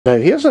Now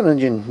here's an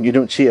engine you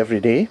don't see every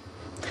day.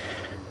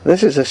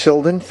 This is a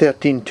Cyldon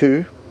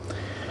 13.2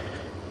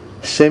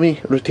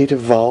 semi-rotative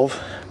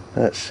valve.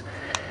 That's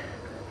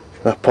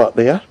that part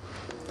there.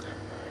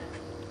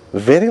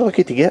 Very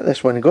lucky to get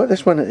this one. I got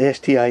this one at the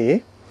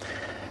STIA.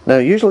 Now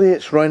usually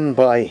it's run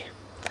by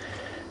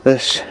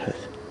this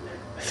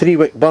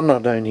 3-wick burner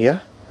down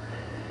here,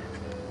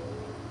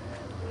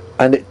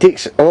 and it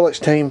takes all its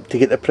time to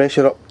get the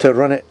pressure up to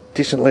run it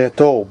decently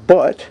at all,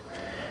 but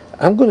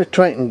I'm going to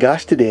try it in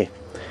gas today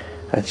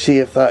and see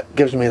if that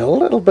gives me a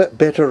little bit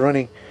better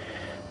running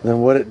than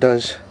what it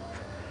does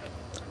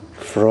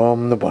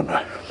from the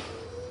burner.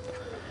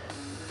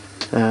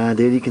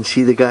 There you can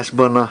see the gas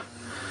burner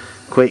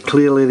quite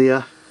clearly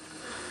there,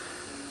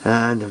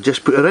 and I've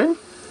just put her in,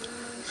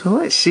 so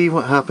let's see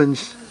what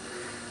happens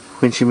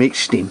when she makes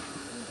steam.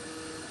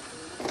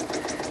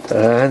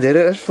 And there it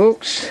is,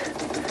 folks.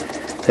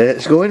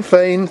 It's going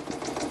fine.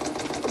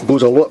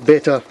 Goes a lot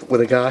better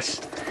with the gas,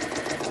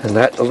 and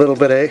that a little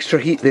bit of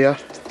extra heat there.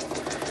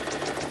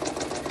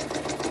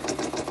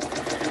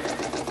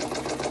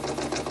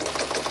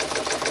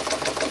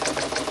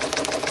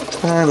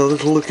 And a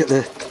little look at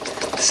the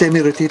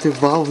semi-rotative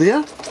valve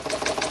there.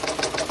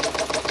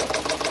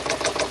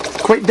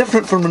 Quite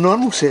different from a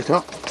normal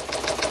setup.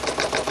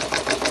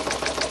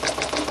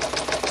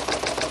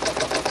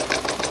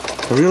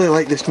 I really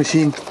like this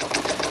machine.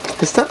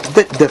 It's that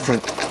bit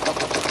different.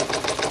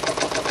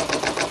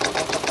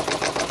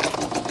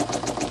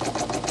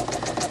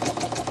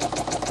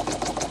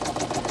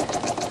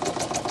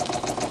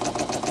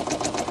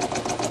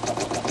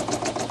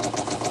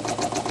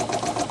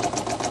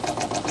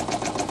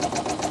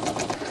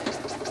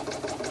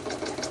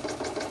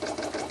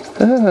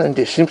 And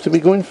it seems to be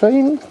going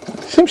fine.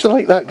 Seems to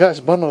like that gas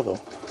burner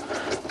though.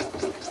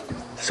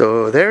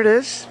 So there it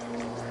is,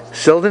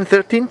 Cyldon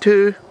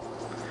 13.2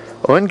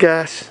 on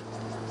gas.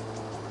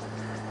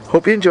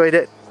 Hope you enjoyed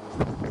it.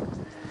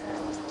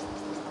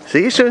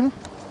 See you soon.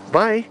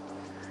 Bye.